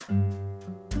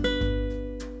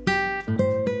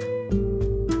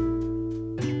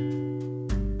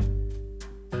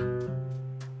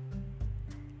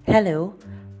Hello,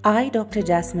 I, Dr.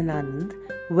 Jasmine Anand,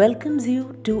 welcomes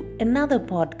you to another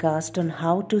podcast on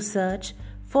how to search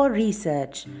for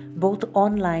research, both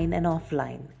online and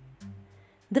offline.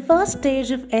 The first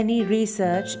stage of any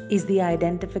research is the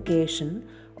identification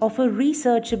of a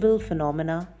researchable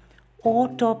phenomena or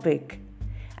topic,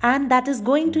 and that is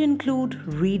going to include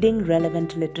reading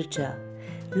relevant literature,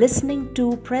 listening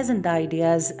to present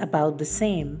ideas about the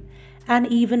same, and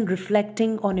even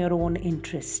reflecting on your own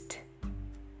interest.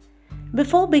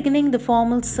 Before beginning the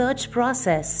formal search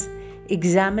process,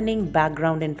 examining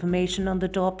background information on the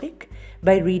topic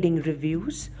by reading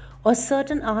reviews or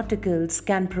certain articles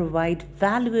can provide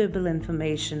valuable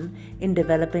information in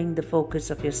developing the focus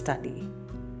of your study.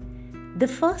 The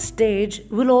first stage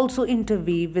will also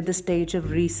interweave with the stage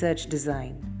of research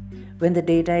design, when the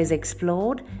data is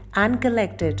explored and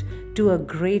collected to a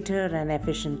greater and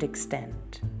efficient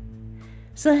extent.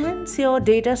 So hence your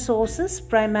data sources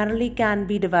primarily can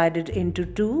be divided into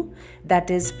two, that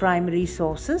is primary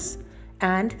sources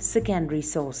and secondary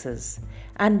sources,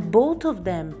 and both of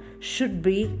them should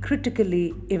be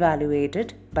critically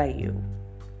evaluated by you.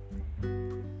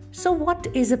 So what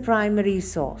is a primary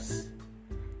source?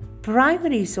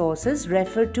 Primary sources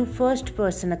refer to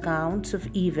first-person accounts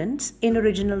of events in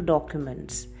original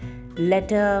documents,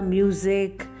 letter,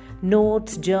 music,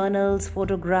 notes, journals,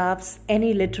 photographs,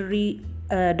 any literary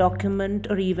document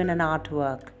or even an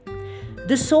artwork.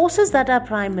 The sources that are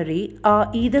primary are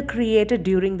either created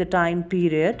during the time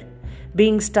period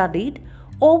being studied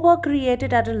or were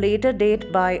created at a later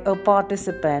date by a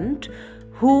participant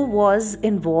who was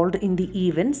involved in the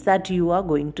events that you are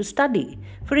going to study.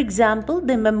 For example,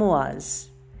 the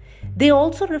memoirs. They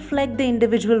also reflect the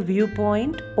individual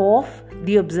viewpoint of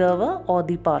the observer or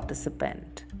the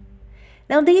participant.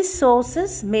 Now, these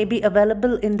sources may be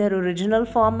available in their original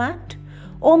format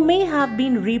or may have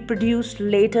been reproduced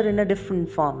later in a different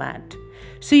format.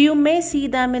 So you may see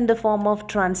them in the form of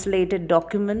translated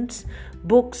documents,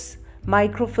 books,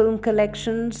 microfilm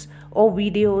collections, or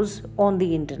videos on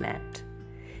the internet.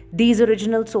 These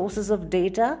original sources of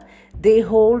data, they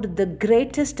hold the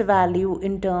greatest value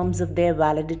in terms of their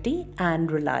validity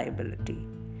and reliability.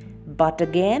 But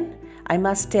again, I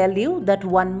must tell you that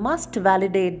one must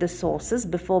validate the sources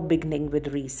before beginning with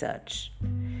research.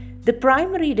 The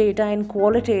primary data in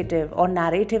qualitative or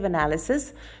narrative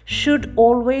analysis should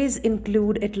always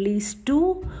include at least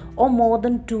two or more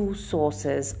than two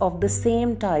sources of the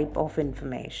same type of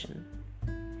information.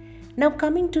 Now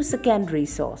coming to secondary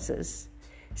sources.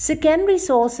 Secondary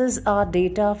sources are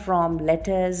data from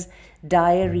letters,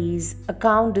 diaries,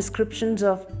 account descriptions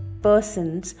of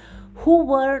persons who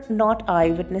were not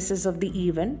eyewitnesses of the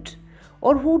event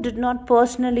or who did not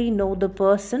personally know the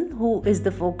person who is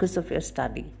the focus of your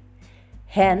study.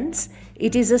 Hence,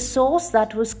 it is a source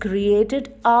that was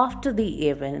created after the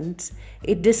events.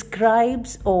 It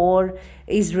describes or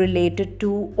is related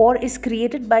to or is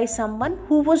created by someone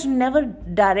who was never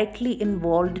directly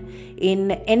involved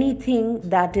in anything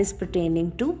that is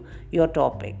pertaining to your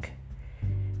topic.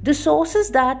 The sources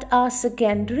that are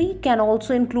secondary can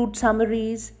also include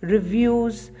summaries,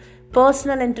 reviews,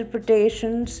 personal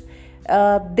interpretations.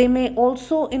 They may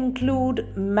also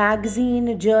include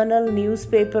magazine, journal,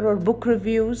 newspaper or book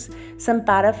reviews, some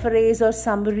paraphrase or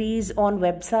summaries on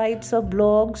websites or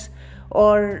blogs,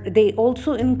 or they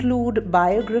also include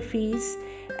biographies,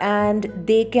 and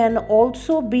they can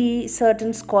also be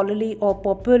certain scholarly or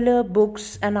popular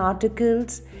books and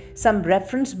articles, some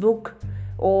reference book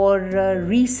or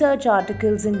research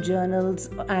articles in journals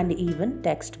and even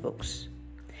textbooks.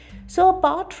 So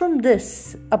apart from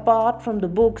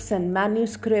the books and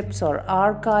manuscripts or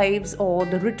archives or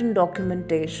the written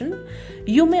documentation,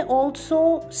 you may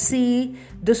also see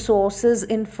the sources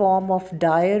in form of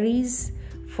diaries,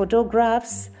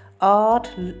 photographs,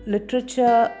 art,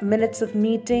 literature, minutes of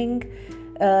meeting,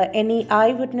 any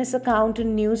eyewitness account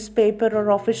in newspaper or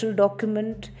official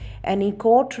document, any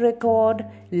court record,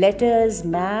 letters,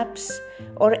 maps,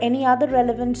 or any other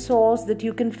relevant source that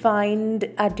you can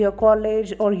find at your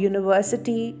college or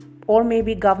university, or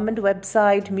maybe government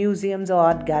website, museums or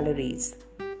art galleries.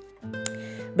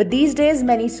 But these days,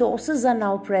 many sources are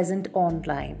now present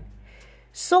online.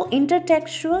 So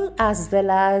intertextual as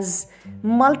well as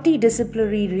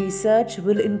multidisciplinary research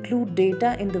will include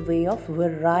data in the way of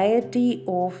variety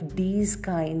of these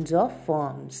kinds of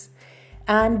forms.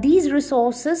 And these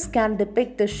resources can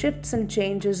depict the shifts and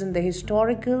changes in the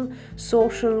historical,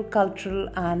 social, cultural,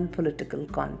 and political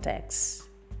contexts.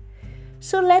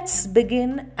 So let's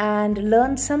begin and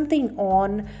learn something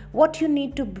on what you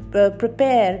need to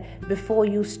prepare before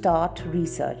you start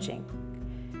researching.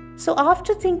 So,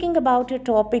 after thinking about your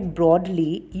topic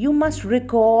broadly, you must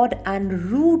record and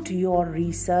root your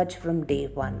research from day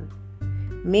one.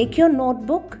 Make your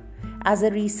notebook as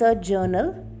a research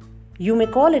journal. You may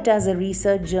call it as a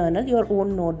research journal, your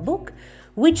own notebook,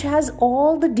 which has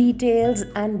all the details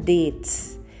and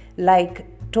dates like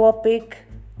topic,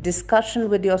 discussion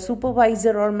with your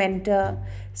supervisor or mentor,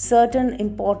 certain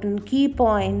important key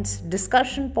points,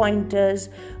 discussion pointers,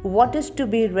 what is to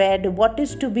be read, what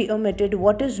is to be omitted,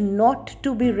 what is not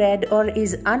to be read or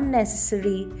is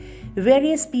unnecessary,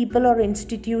 various people or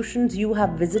institutions you have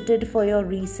visited for your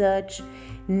research,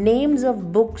 names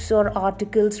of books or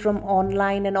articles from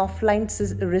online and offline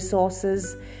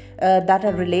resources that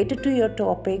are related to your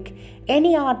topic,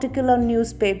 any article or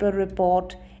newspaper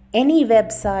report, any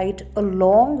website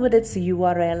along with its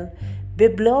URL,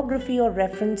 bibliography or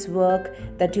reference work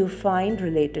that you find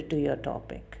related to your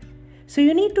topic. So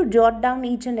you need to jot down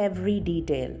each and every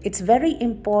detail. It's very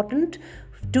important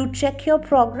to check your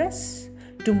progress,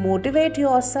 to motivate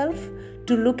yourself,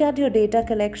 to look at your data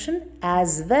collection,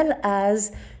 as well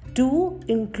as to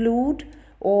include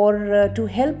or to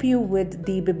help you with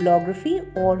the bibliography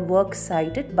or work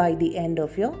cited by the end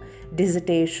of your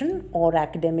dissertation or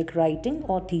academic writing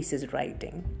or thesis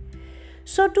writing.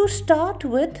 So to start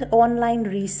with online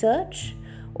research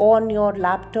on your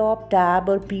laptop, tab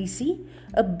or PC,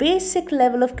 a basic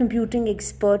level of computing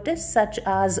expertise such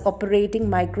as operating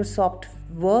Microsoft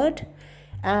Word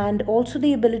and also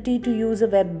the ability to use a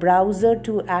web browser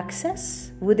to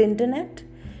access with internet,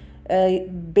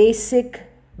 basic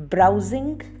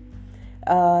browsing,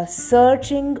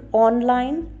 searching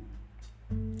online.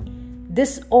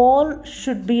 This all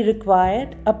should be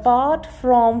required apart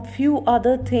from few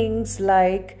other things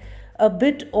like a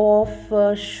bit of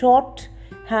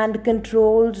shorthand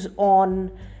controls on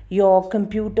your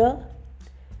computer.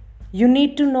 You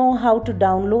need to know how to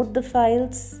download the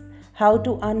files, how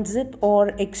to unzip or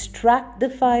extract the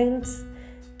files,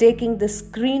 taking the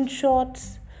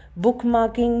screenshots,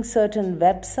 bookmarking certain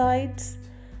websites,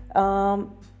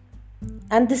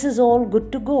 and this is all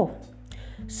good to go.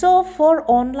 So for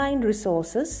online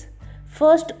resources,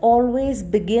 first always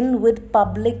begin with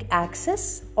public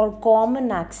access or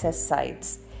common access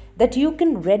sites that you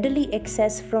can readily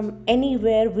access from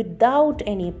anywhere without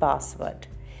any password,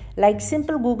 like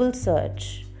simple Google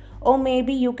search, or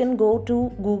maybe you can go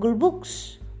to Google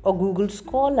Books or Google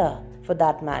Scholar for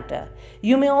that matter.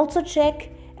 You may also check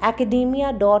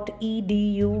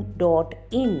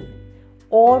academia.edu.in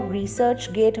or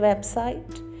ResearchGate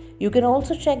website. You can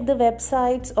also check the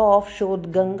websites of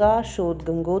Shodh Ganga, Shodh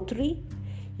Gangotri.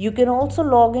 You can also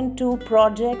log into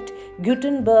project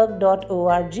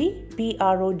Gutenberg.org,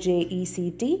 PROJECT,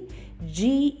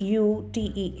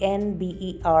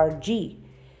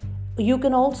 You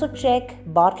can also check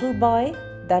Bartleby,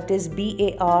 that is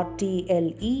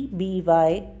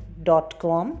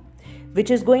BARTLEBY.com, which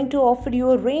is going to offer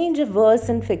you a range of verse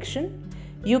and fiction.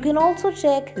 You can also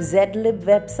check Zlib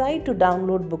website to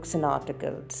download books and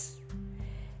articles.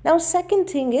 Now, second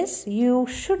thing is you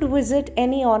should visit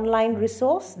any online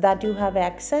resource that you have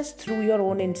access through your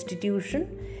own institution,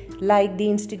 like the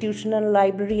institutional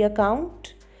library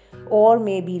account, or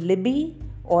maybe Libby,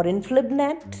 or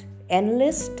InflibNet,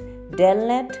 Enlist,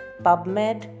 Delnet,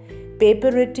 PubMed,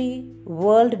 Paperity,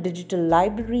 World Digital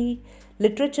Library,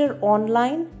 Literature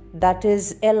Online, that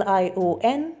is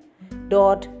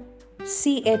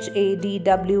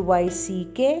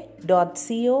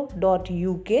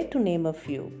lion.chadwyck.co.uk to name a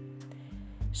few.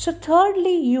 So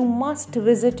thirdly, you must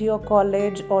visit your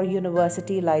college or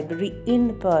university library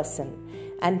in person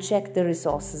and check the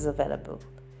resources available.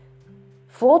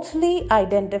 Fourthly,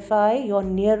 identify your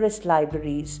nearest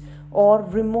libraries or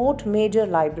remote major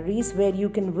libraries where you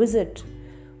can visit.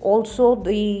 Also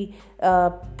the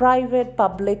private,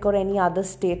 public or any other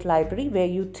state library where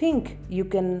you think you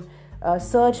can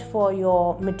search for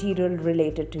your material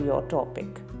related to your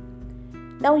topic.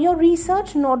 Now, your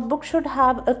research notebook should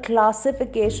have a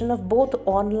classification of both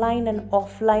online and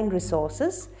offline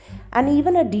resources and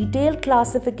even a detailed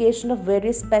classification of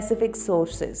various specific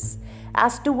sources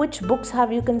as to which books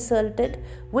have you consulted,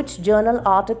 which journal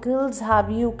articles have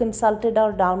you consulted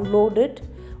or downloaded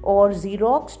or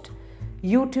Xeroxed,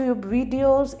 YouTube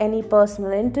videos, any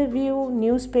personal interview,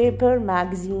 newspaper,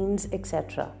 magazines,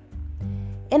 etc.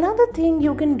 Another thing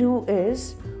you can do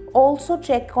is also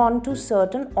check on to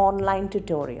certain online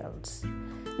tutorials.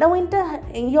 Now,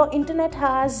 your internet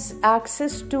has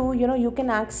access to, you can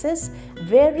access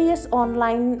various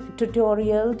online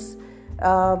tutorials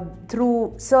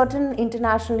through certain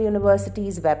international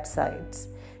universities' websites.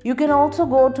 You can also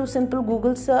go to simple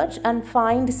Google search and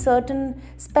find certain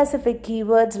specific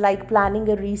keywords like planning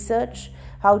a research,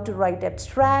 how to write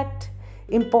abstract,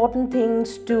 important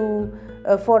things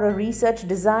for a research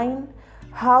design,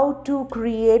 how to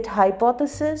create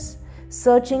hypothesis,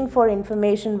 searching for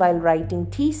information while writing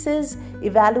thesis,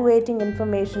 evaluating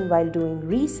information while doing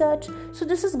research. So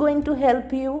this is going to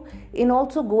help you in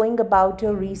also going about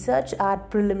your research at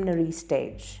preliminary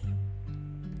stage.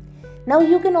 Now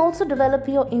you can also develop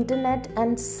your internet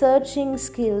and searching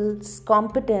skills,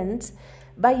 competence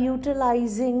by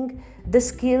utilizing the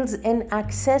skills in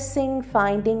accessing,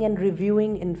 finding and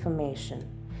reviewing information.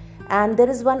 And there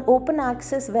is one open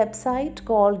access website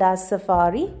called as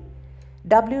Safari,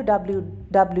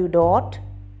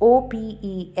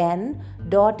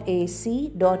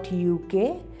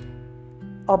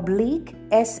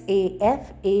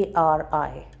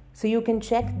 So you can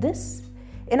check this.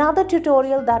 Another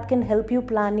tutorial that can help you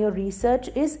plan your research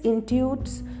is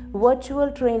Intuit's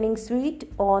virtual training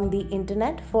suite on the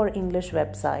internet for English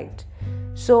website.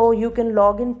 So you can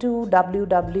log into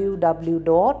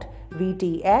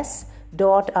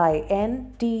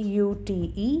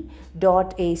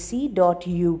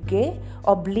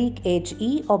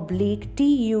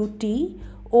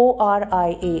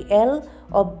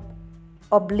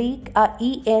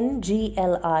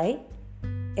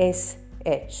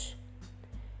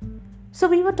So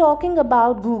we were talking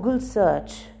about Google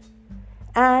search.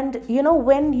 And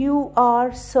when you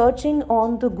are searching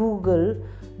on the Google,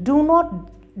 do not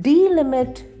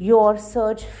delimit your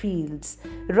search fields.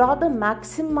 Rather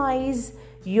maximize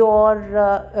your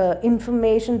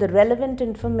information, the relevant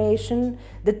information,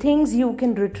 the things you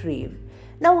can retrieve.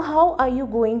 Now, how are you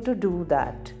going to do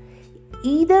that?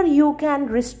 Either you can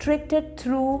restrict it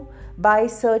by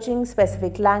searching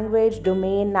specific language,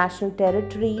 domain, national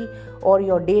territory, or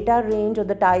your data range, or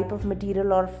the type of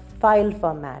material or file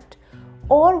format.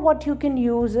 Or what you can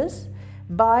use is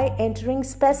by entering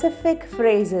specific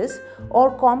phrases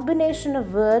or combination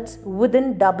of words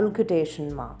within double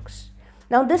quotation marks.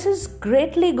 Now, this is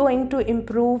greatly going to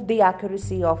improve the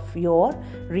accuracy of your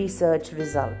research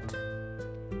result.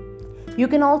 You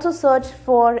can also search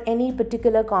for any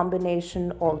particular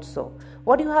combination also.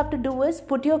 What you have to do is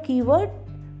put your keyword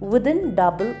within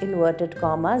double inverted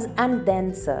commas and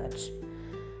then search.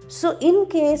 So in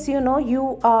case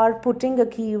you are putting a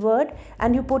keyword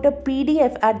and you put a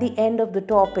PDF at the end of the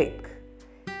topic,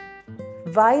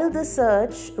 while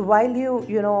you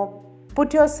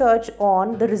put your search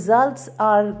on, the results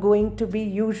are going to be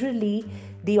usually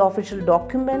the official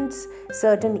documents,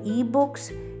 certain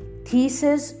ebooks,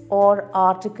 thesis or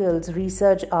articles,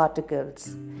 research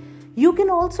articles. You can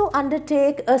also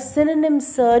undertake a synonym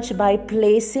search by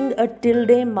placing a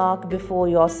tilde mark before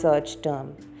your search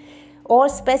term, or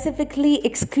specifically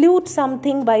exclude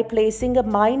something by placing a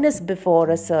minus before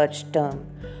a search term,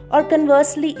 or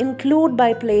conversely include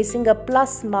by placing a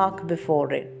plus mark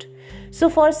before it. So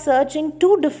for searching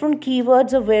two different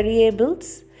keywords or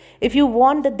variables, if you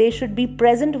want that they should be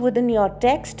present within your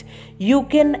text, you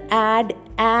can add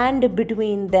and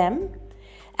between them.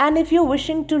 And if you're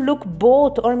wishing to look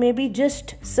both or maybe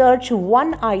just search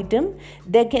one item,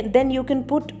 then you can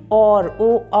put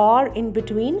or in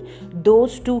between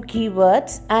those two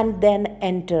keywords and then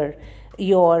enter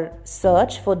your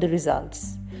search for the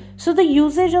results. So the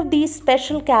usage of these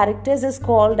special characters is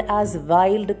called as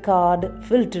wildcard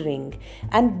filtering,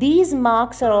 and these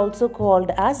marks are also called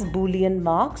as Boolean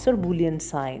marks or Boolean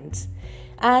signs.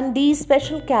 And these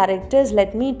special characters,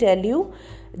 let me tell you,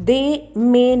 they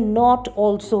may not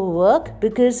also work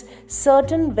because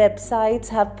certain websites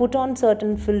have put on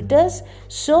certain filters,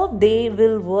 so they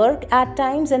will work at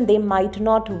times and they might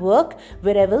not work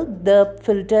wherever the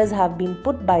filters have been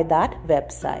put by that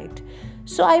website.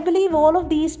 So I believe all of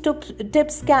these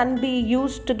tips can be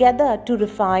used together to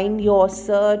refine your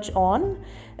search on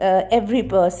every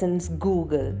person's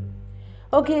Google.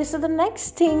 Okay, so the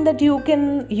next thing that you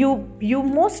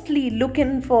mostly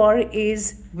looking for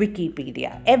is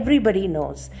Wikipedia. Everybody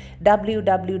knows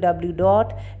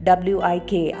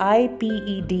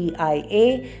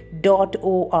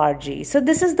www.wikipedia.org. So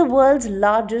this is the world's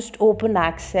largest open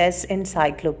access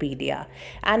encyclopedia,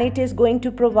 and it is going to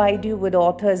provide you with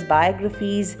authors'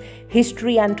 biographies,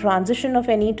 history and transition of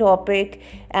any topic,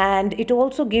 and it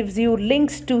also gives you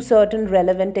links to certain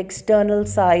relevant external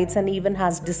sites and even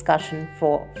has discussion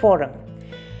forum.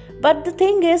 But the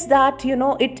thing is that the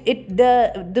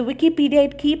Wikipedia,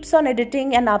 it keeps on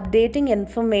editing and updating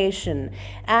information,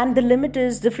 and the limit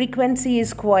is the frequency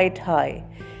is quite high.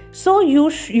 So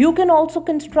you can also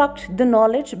construct the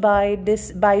knowledge by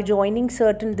joining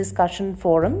certain discussion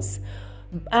forums,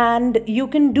 and you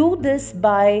can do this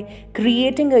by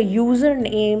creating a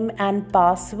username and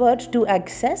password to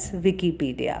access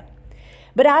Wikipedia.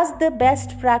 But as the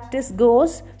best practice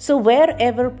goes, so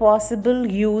wherever possible,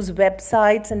 use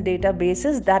websites and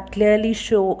databases that clearly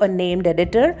show a named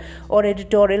editor or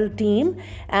editorial team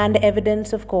and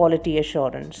evidence of quality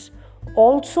assurance.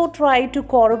 Also try to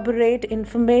corroborate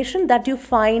information that you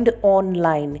find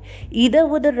online, either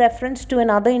with a reference to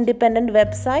another independent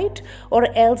website or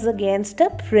else against a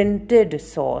printed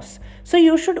source. So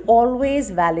you should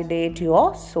always validate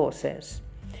your sources.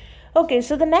 Okay,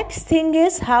 so the next thing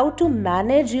is how to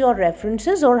manage your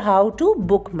references or how to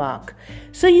bookmark.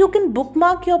 So you can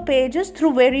bookmark your pages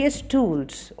through various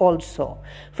tools also.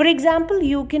 For example,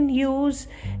 you can use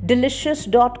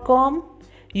delicious.com.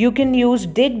 You can use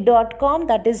dig.com,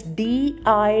 that is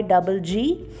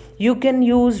DIGG. You can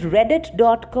use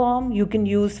reddit.com. You can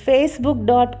use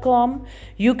facebook.com.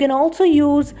 You can also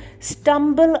use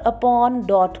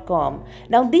stumbleupon.com.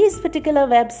 Now, these particular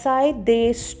websites,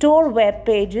 they store web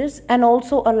pages and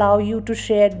also allow you to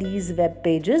share these web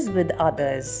pages with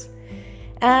others.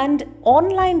 And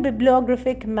online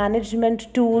bibliographic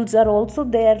management tools are also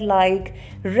there, like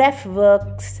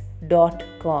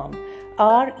refworks.com.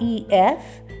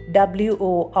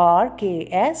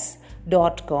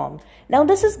 refworks.com. Now,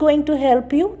 this is going to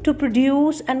help you to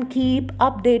produce and keep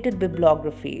updated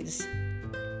bibliographies,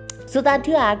 so that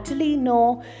you actually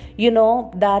know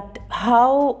that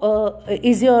how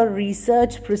is your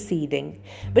research proceeding.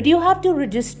 But you have to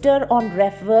register on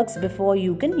RefWorks before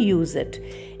you can use it.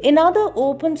 Another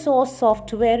open source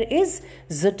software is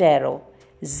Zotero.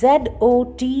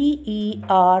 Zotero.org,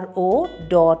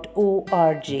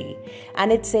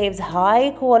 and it saves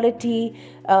high quality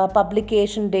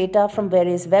publication data from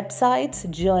various websites,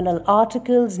 journal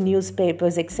articles,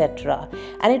 newspapers, etc.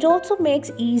 And it also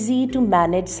makes easy to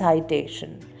manage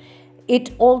citation.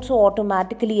 It also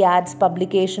automatically adds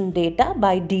publication data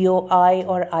by DOI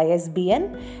or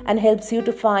ISBN and helps you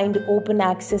to find open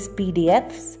access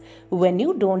PDFs when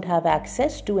you don't have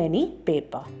access to any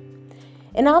paper.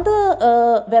 Another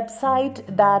website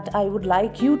that I would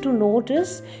like you to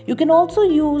notice, you can also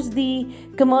use the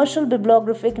commercial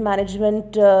bibliographic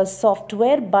management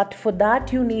software, but for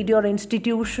that you need your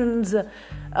institution's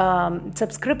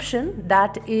subscription.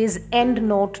 That is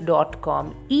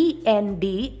endnote.com,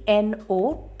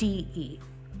 ENDNOTE.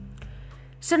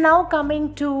 So now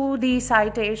coming to the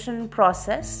citation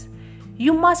process,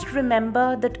 you must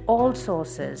remember that all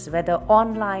sources, whether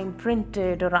online,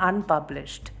 printed, or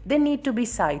unpublished, they need to be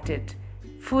cited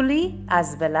fully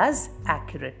as well as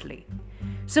accurately.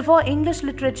 So for English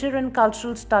Literature and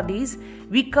Cultural Studies,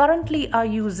 we currently are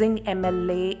using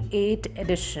MLA 8th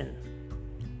edition.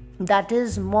 That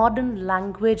is Modern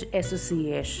Language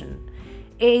Association,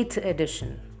 8th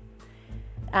edition.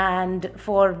 And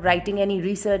for writing any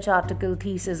research article,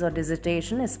 thesis, or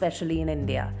dissertation, especially in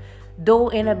India, though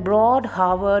in a broad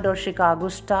Harvard or Chicago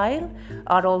style,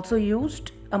 are also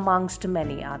used amongst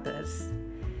many others.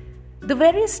 The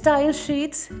various style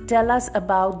sheets tell us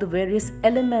about the various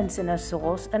elements in a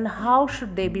source and how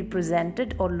should they be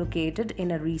presented or located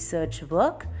in a research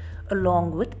work,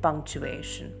 along with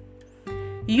punctuation.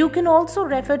 You can also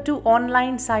refer to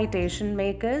online citation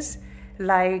makers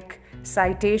like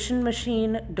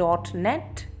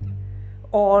citationmachine.net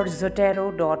or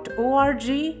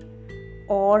zotero.org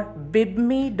or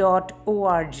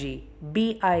bibme.org,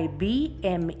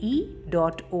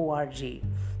 bibme.org.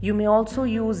 You may also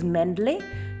use Mendeley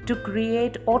to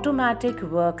create automatic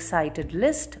works cited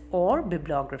list or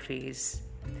bibliographies.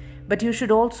 But you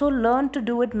should also learn to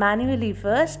do it manually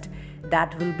first.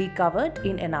 That will be covered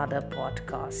in another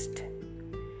podcast.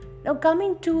 Now,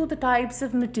 coming to the types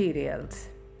of materials.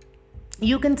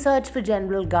 You can search for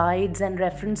general guides and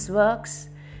reference works.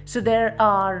 So there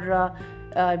are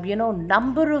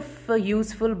number of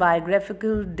useful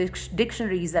biographical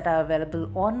dictionaries that are available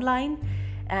online,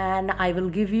 and I will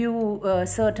give you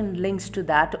certain links to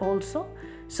that also.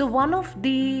 So one of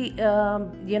the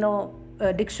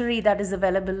dictionary that is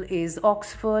available is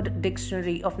Oxford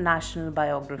Dictionary of National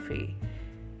Biography,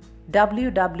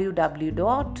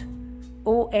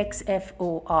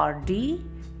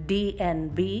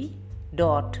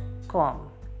 www.oxforddnb.com.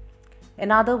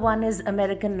 Another one is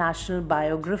American National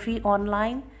Biography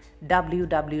Online,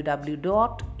 www.anb.org.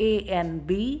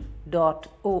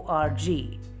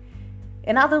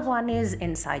 Another one is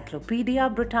Encyclopedia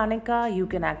Britannica. You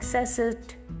can access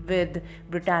it with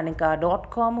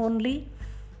Britannica.com only.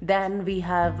 Then we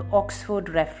have Oxford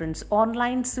Reference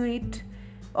Online Suite.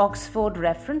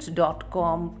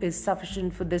 OxfordReference.com is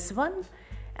sufficient for this one.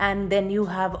 And then you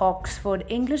have Oxford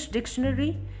English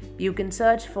Dictionary. You can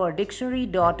search for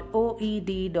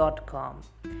dictionary.oed.com.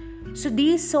 So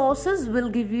these sources will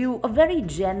give you a very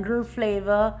general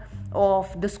flavor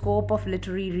of the scope of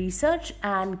literary research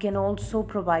and can also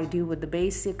provide you with the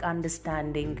basic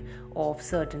understanding of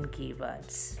certain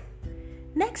keywords.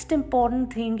 Next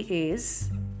important thing is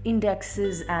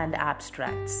indexes and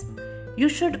abstracts. You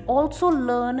should also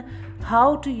learn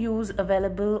how to use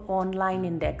available online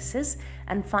indexes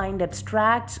and find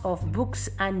abstracts of books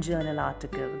and journal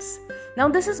articles. Now,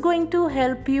 this is going to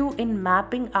help you in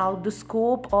mapping out the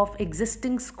scope of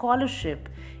existing scholarship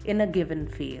in a given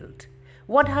field.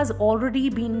 What has already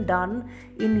been done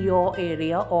in your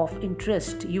area of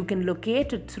interest, you can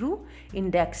locate it through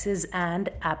indexes and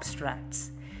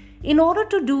abstracts. In order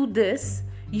to do this,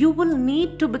 you will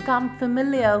need to become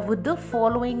familiar with the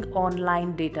following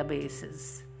online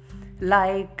databases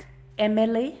like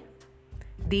MLA,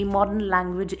 the Modern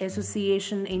Language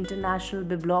Association International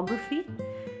Bibliography.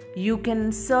 You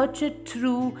can search it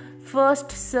through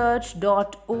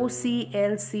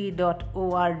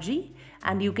firstsearch.oclc.org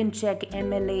and you can check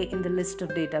MLA in the list of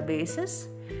databases.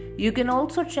 You can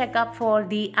also check up for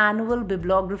the Annual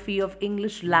Bibliography of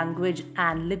English Language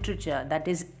and Literature, that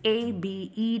is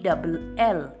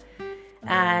ABELL,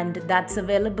 and that's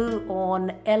available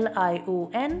on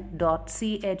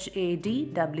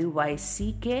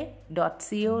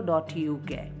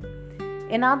lion.chadwyck.co.uk.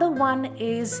 Another one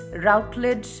is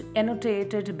Routledge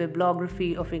Annotated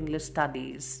Bibliography of English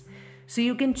Studies. So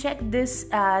you can check this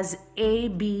as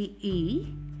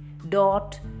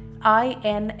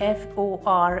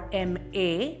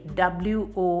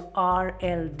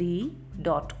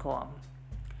abe.informaword.com.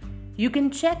 You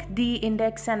can check the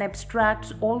index and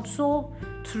abstracts also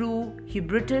through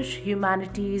British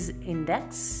Humanities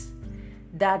Index,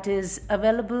 that is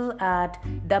available at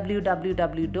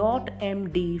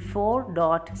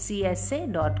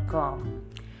www.md4.csa.com.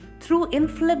 Through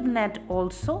InflibNet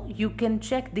also, you can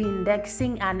check the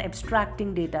indexing and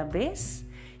abstracting database.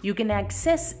 You can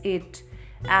access it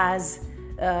as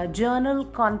Journal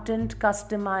Content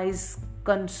Customized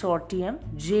Consortium,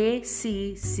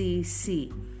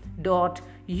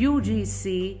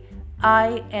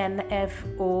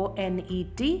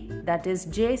 jccc.ugcinfonet, that is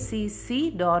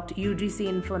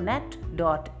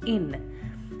jcc.ugcinfonet.in,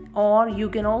 or you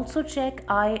can also check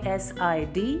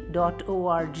isid.org.in.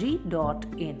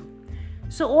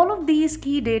 So all of these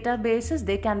key databases,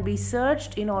 they can be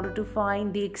searched in order to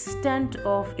find the extent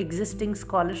of existing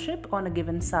scholarship on a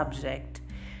given subject,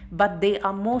 but they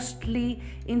are mostly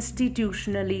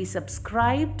institutionally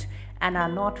subscribed and are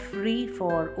not free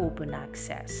for open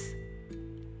access.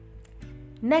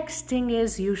 Next thing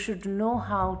is, you should know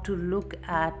how to look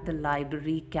at the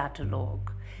library catalog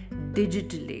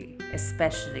digitally,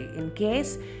 especially in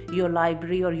case your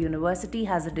library or university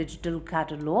has a digital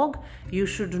catalog. You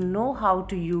should know how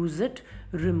to use it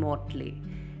remotely,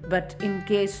 but in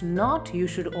case not, you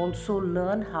should also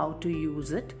learn how to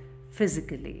use it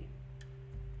physically.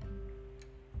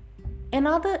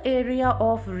 Another area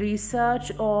of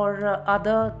research or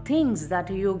other things that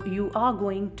you are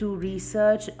going to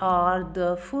research are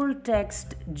the full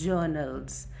text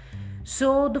journals.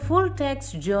 So the full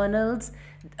text journals,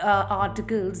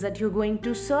 articles that you're going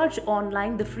to search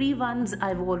online, the free ones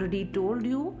I've already told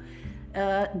you.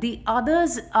 The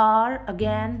others are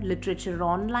again Literature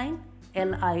Online,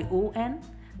 LION.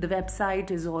 The website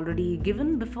is already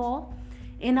given before.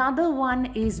 Another one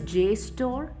is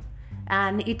JSTOR,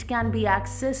 and it can be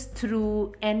accessed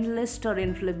through NList or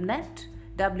InflibNet,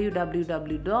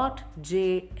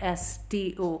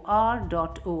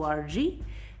 www.jstor.org.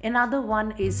 Another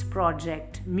one is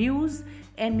Project Muse,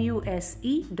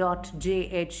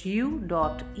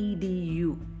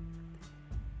 muse.jhu.edu.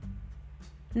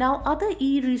 Now, other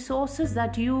e-resources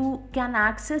that you can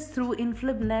access through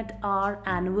InflibNet are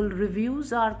Annual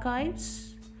Reviews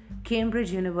Archives,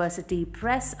 Cambridge University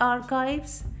Press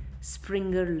Archives,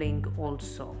 Springer Link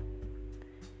also.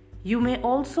 You may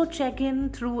also check in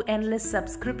through NList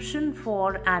subscription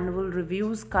for Annual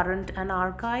Reviews Current and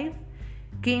Archive,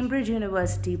 Cambridge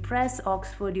University Press,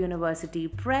 Oxford University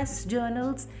Press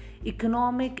journals,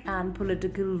 Economic and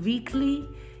Political Weekly,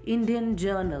 Indian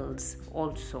journals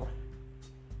also.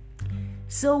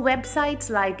 So websites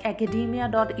like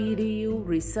academia.edu,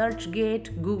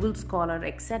 ResearchGate, Google Scholar,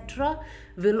 etc.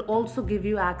 will also give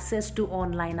you access to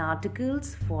online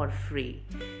articles for free.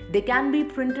 They can be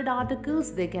printed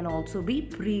articles, they can also be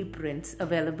preprints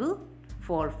available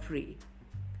for free.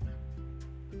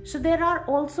 So there are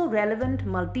also relevant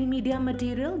multimedia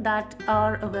material that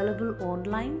are available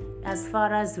online as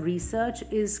far as research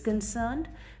is concerned.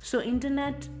 So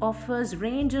internet offers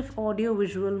range of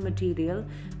audio-visual material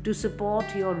to support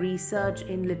your research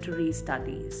in literary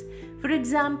studies. For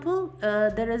example,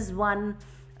 there is one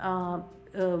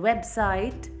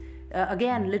website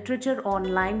again, Literature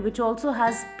Online, which also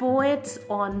has Poets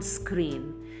on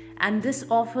Screen. And this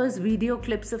offers video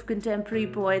clips of contemporary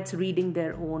poets reading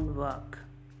their own work.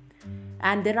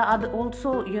 And there are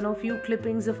also, few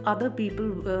clippings of other people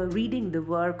reading the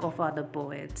work of other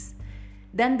poets.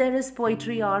 Then there is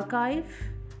Poetry Archive,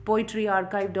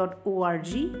 poetryarchive.org.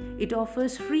 It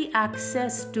offers free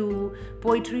access to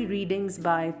poetry readings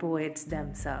by poets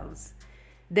themselves.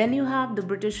 Then you have the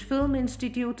British Film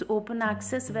Institute's open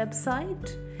access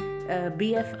website,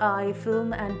 BFI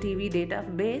Film and TV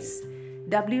Database,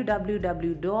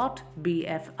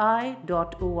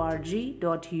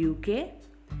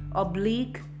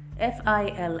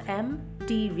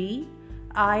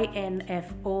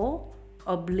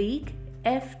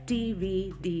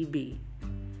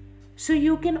 So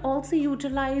you can also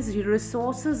utilize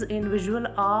resources in visual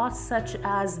arts such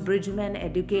as Bridgman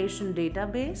Education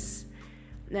Database.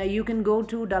 Now you can go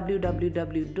to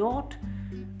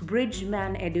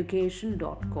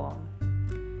www.bridgmaneducation.com.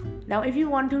 Now if you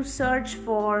want to search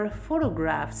for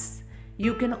photographs,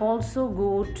 you can also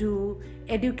go to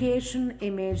Education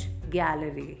Image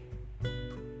Gallery,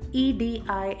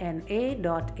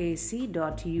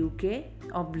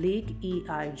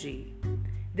 edina.ac.uk/EIG.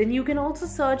 Then you can also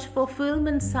search for Film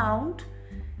and Sound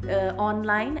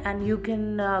online, and you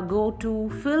can go to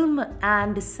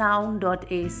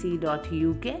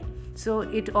filmandsound.ac.uk. So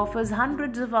it offers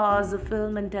hundreds of hours of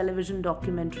film and television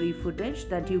documentary footage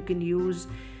that you can use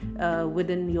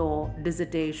within your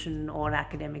dissertation or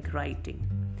academic writing.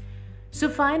 So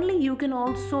finally, you can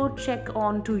also check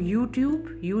on to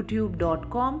YouTube,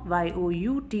 youtube.com,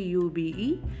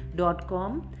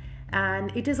 youtube.com,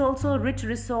 and it is also a rich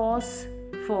resource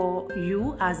for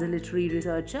you as a literary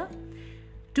researcher.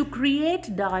 To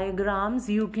create diagrams,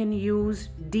 you can use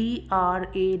draw.io.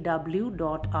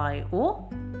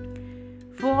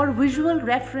 For visual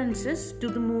references to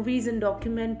the movies and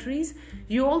documentaries,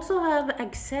 you also have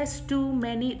access to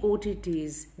many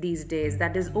OTTs these days,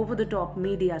 that is over-the-top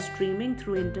media streaming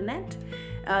through internet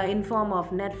in form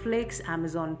of Netflix,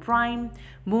 Amazon Prime,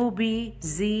 Mubi,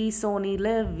 Zee, Sony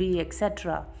Live, V,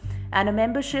 etc. And a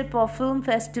membership of film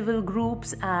festival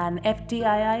groups and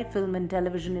FTII, Film and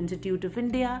Television Institute of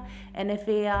India,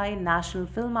 NFAI, National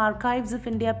Film Archives of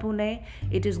India, Pune,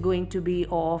 it is going to be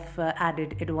of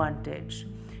added advantage.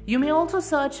 You may also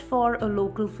search for a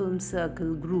local film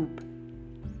circle group.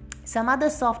 Some other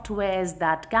softwares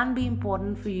that can be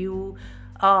important for you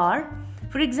are,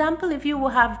 for example, if you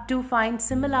have to find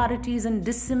similarities and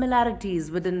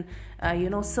dissimilarities within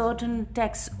certain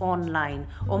texts online,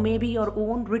 or maybe your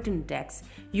own written text,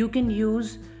 you can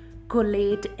use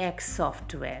CollateX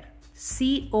software.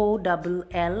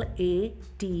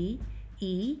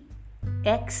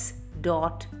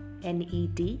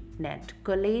 CollateX.net.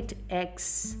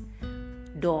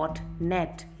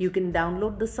 CollateX.net. You can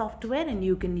download the software and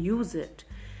you can use it.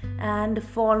 And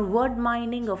for word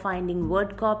mining or finding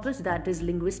word corpus, that is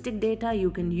linguistic data,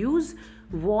 you can use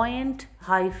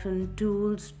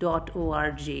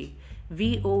voyant-tools.org,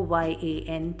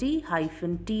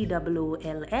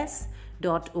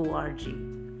 voyant-tools.org.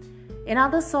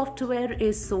 Another software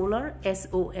is Solr,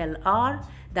 SOLR,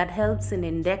 that helps in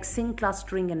indexing,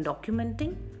 clustering, and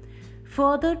documenting.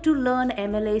 Further, to learn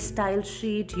MLA style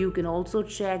sheet, you can also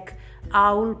check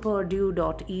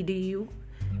owlpurdue.edu.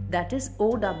 That is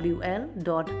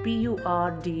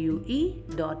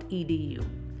owl.purdue.edu.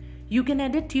 You can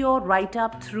edit your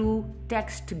write-up through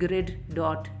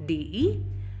textgrid.de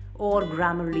or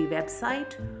Grammarly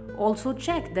website. Also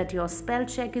check that your spell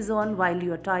check is on while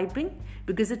you're typing,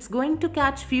 because it's going to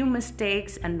catch few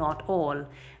mistakes and not all.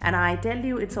 And I tell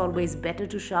you, it's always better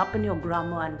to sharpen your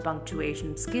grammar and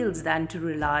punctuation skills than to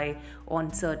rely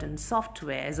on certain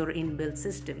softwares or inbuilt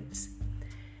systems.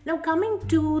 Now coming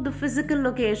to the physical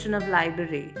location of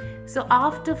library. So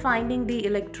after finding the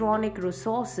electronic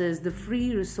resources, the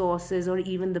free resources, or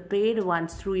even the paid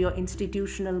ones through your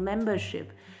institutional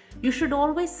membership, you should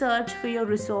always search for your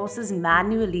resources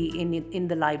manually in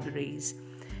the libraries.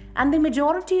 And the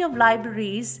majority of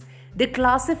libraries, they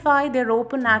classify their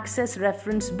open access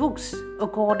reference books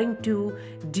according to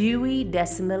Dewey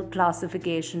Decimal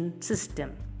Classification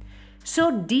System.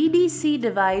 So DDC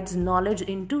divides knowledge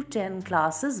into 10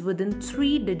 classes within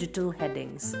 3 digital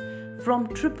headings. From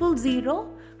 000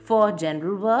 for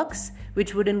general works,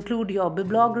 which would include your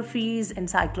bibliographies,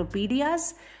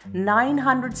 encyclopedias.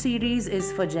 900 series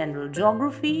is for general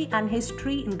geography and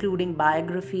history, including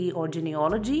biography or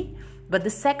genealogy. But the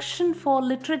section for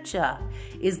literature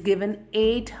is given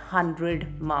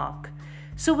 800 mark.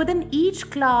 So within each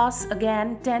class,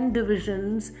 again, 10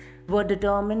 divisions were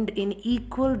determined in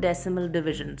equal decimal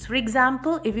divisions. For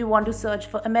example, if you want to search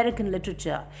for American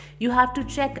literature, you have to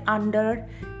check under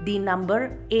the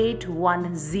number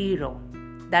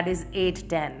 810, that is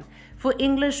 810. For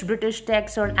English, British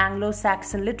text or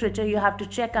Anglo-Saxon literature, you have to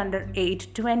check under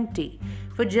 820.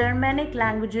 For Germanic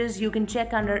languages, you can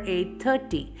check under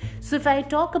 830. So if I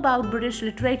talk about British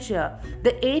literature,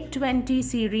 the 820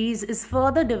 series is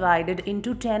further divided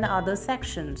into 10 other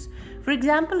sections. For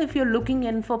example, if you're looking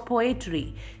in for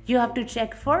poetry, you have to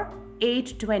check for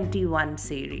 821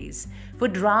 series. For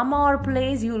drama or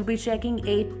plays, you will be checking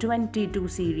 822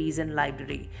 series in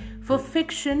library. For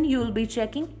fiction, you will be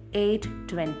checking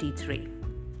 823.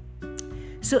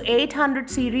 So 800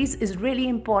 series is really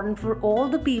important for all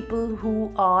the people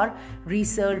who are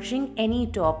researching any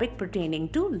topic pertaining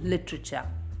to literature.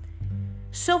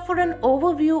 So for an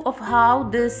overview of how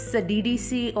this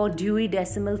DDC or Dewey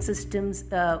Decimal Systems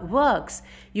works,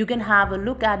 you can have a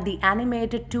look at the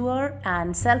animated tour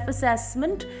and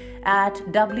self-assessment at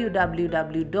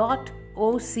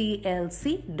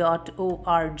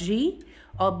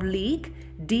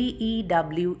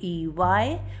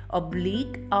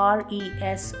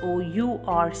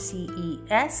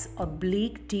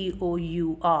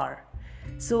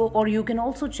So, or you can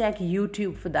also check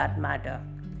YouTube for that matter.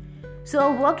 So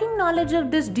a working knowledge of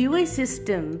this Dewey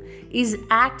system is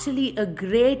actually a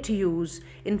great use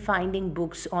in finding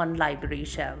books on library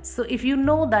shelves. So if you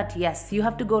know that, yes, you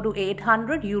have to go to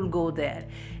 800, you'll go there.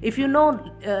 If you know,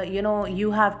 you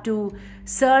have to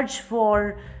search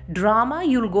for drama,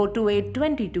 you'll go to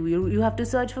 822. You have to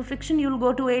search for fiction, you'll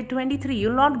go to 823.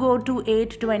 You'll not go to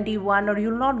 821 or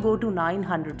you'll not go to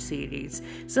 900 series.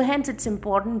 So hence it's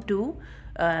important to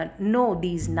know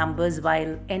these numbers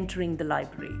while entering the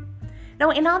library. Now,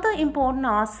 another important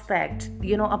aspect,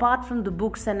 apart from the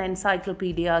books and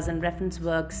encyclopedias and reference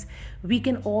works, we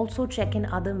can also check in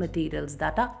other materials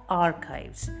that are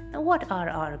archives. Now, what are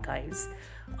archives?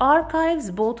 Archives,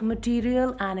 both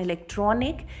material and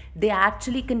electronic, they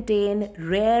actually contain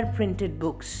rare printed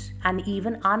books and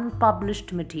even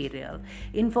unpublished material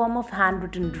in form of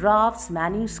handwritten drafts,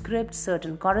 manuscripts,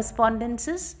 certain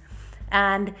correspondences.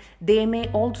 And they may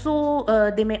also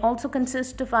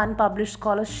consist of unpublished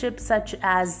scholarship, such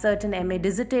as certain MA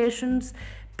dissertations,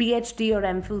 PhD or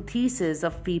MPhil theses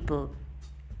of people,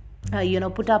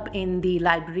 put up in the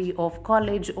library of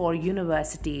college or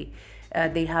university.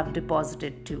 They have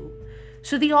deposited too.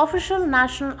 So the official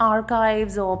National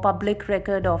Archives or public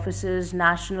record offices,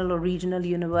 national or regional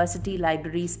university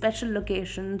libraries, special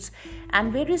locations,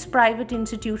 and various private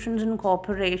institutions and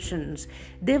corporations,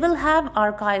 they will have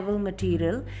archival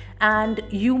material, and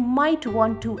you might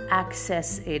want to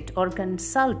access it or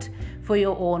consult for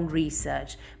your own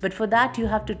research. But for that, you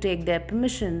have to take their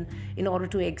permission in order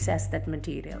to access that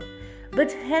material.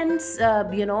 But hence,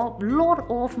 lot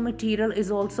of material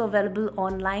is also available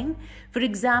online. For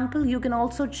example, you can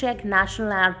also check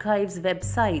National Archives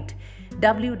website,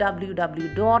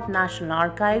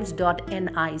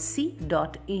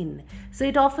 www.nationalarchives.nic.in. So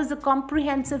it offers a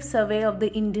comprehensive survey of the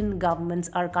Indian government's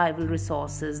archival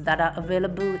resources that are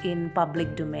available in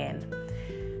public domain.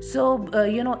 So,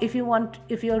 if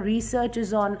your research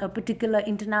is on a particular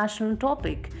international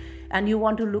topic, and you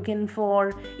want to look in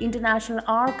for international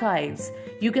archives,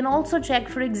 you can also check,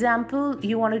 for example,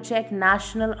 you want to check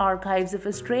National Archives of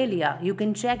Australia, you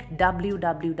can check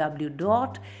www.naa.gov.au.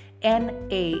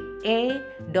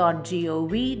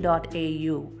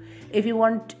 If you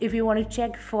want to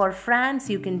check for France,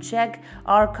 you can check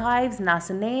Archives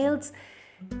Nationales,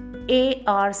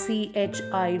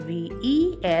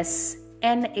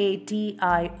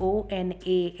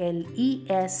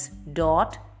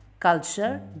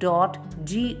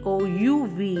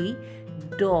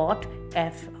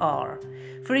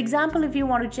 For example, if you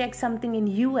want to check something in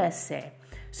USA,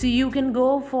 so you can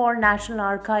go for National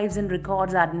Archives and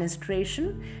Records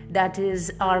Administration, that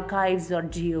is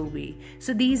archives.gov.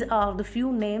 So these are the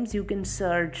few names you can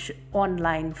search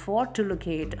online for to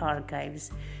locate archives.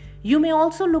 You may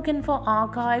also look in for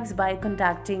archives by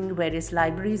contacting various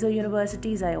libraries or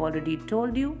universities. I already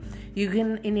told you.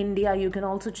 In India, you can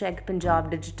also check Punjab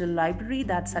Digital Library,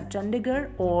 that's at Chandigarh,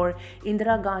 or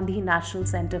Indira Gandhi National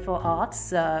Centre for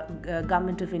Arts,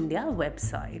 Government of India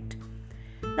website.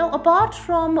 Now, apart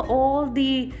from all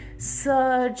the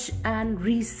search and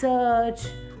research,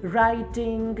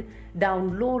 writing,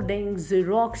 downloading,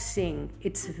 xeroxing,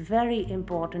 it's very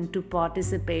important to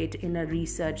participate in a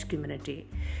research community.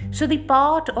 So the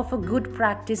part of a good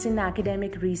practice in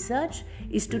academic research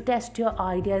is to test your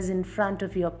ideas in front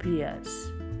of your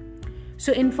peers.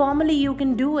 So informally you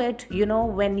can do it,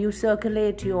 when you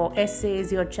circulate your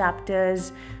essays, your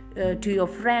chapters to your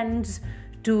friends,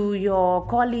 to your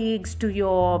colleagues, to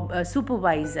your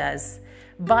supervisors.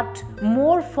 But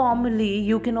more formally,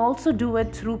 you can also do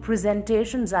it through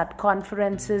presentations at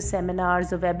conferences,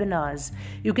 seminars, or webinars.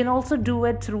 You can also do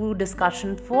it through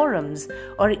discussion forums,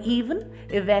 or even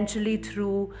eventually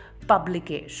through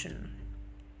publication.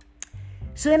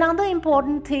 So another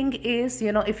important thing is,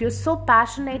 if you're so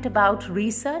passionate about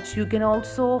research, you can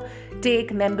also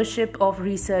take membership of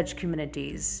research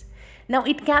communities. Now,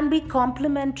 it can be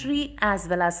complementary as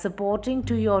well as supporting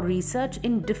to your research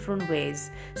in different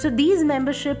ways. So these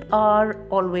membership are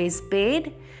always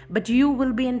paid, but you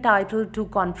will be entitled to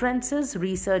conferences,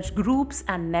 research groups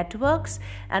and networks,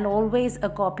 and always a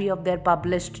copy of their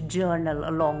published journal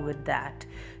along with that.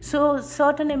 So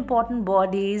certain important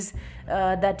bodies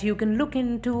that you can look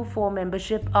into for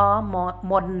membership are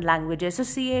Modern Language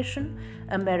Association,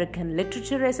 American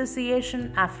Literature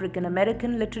Association, African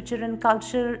American Literature and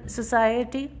Culture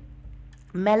Society,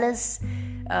 MELIS,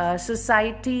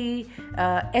 Society,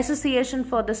 Association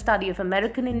for the Study of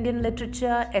American Indian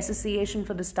Literature, Association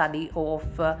for the Study of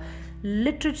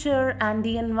Literature and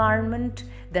the Environment,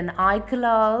 then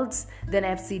ICLALS, then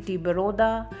FCT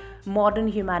Baroda, Modern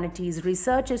Humanities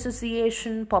Research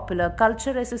Association, Popular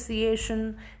Culture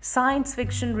Association, Science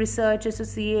Fiction Research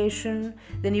Association.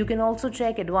 Then you can also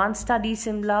check Advanced Studies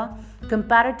Shimla,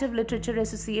 Comparative Literature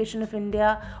Association of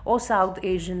India, or South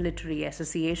Asian Literary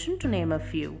Association, to name a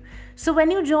few. So when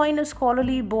you join a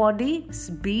scholarly body,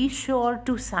 be sure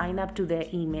to sign up to their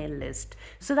email list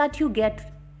so that you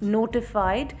get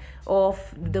notified of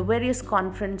the various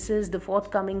conferences, the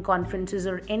forthcoming conferences,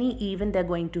 or any event they're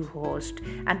going to host,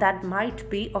 and that might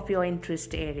be of your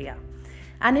interest area.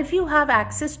 And if you have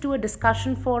access to a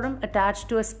discussion forum attached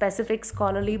to a specific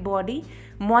scholarly body,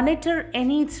 monitor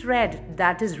any thread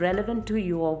that is relevant to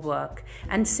your work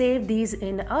and save these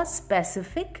in a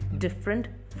specific different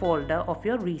folder of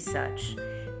your research.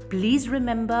 Please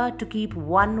remember to keep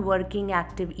one working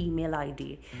active email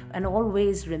ID and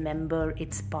always remember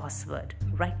its password.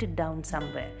 Write it down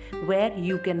somewhere where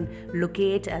you can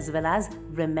locate as well as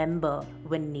remember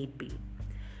when need be.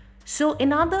 So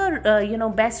another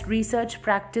best research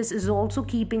practice is also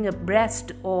keeping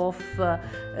abreast of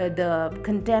the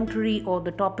contemporary or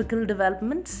the topical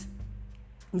developments,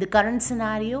 the current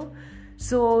scenario.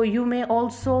 So you may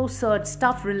also search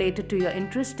stuff related to your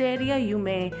interest area. You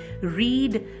may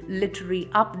read literary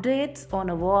updates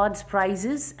on awards,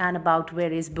 prizes, and about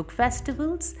various book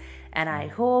festivals. And I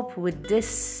hope with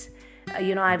this,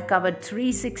 I've covered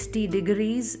 360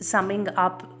 degrees, summing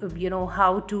up,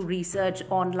 how to research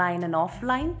online and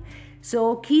offline.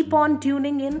 So keep on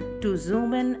tuning in to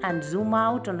zoom in and zoom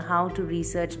out on how to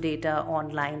research data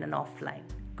online and offline.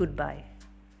 Goodbye.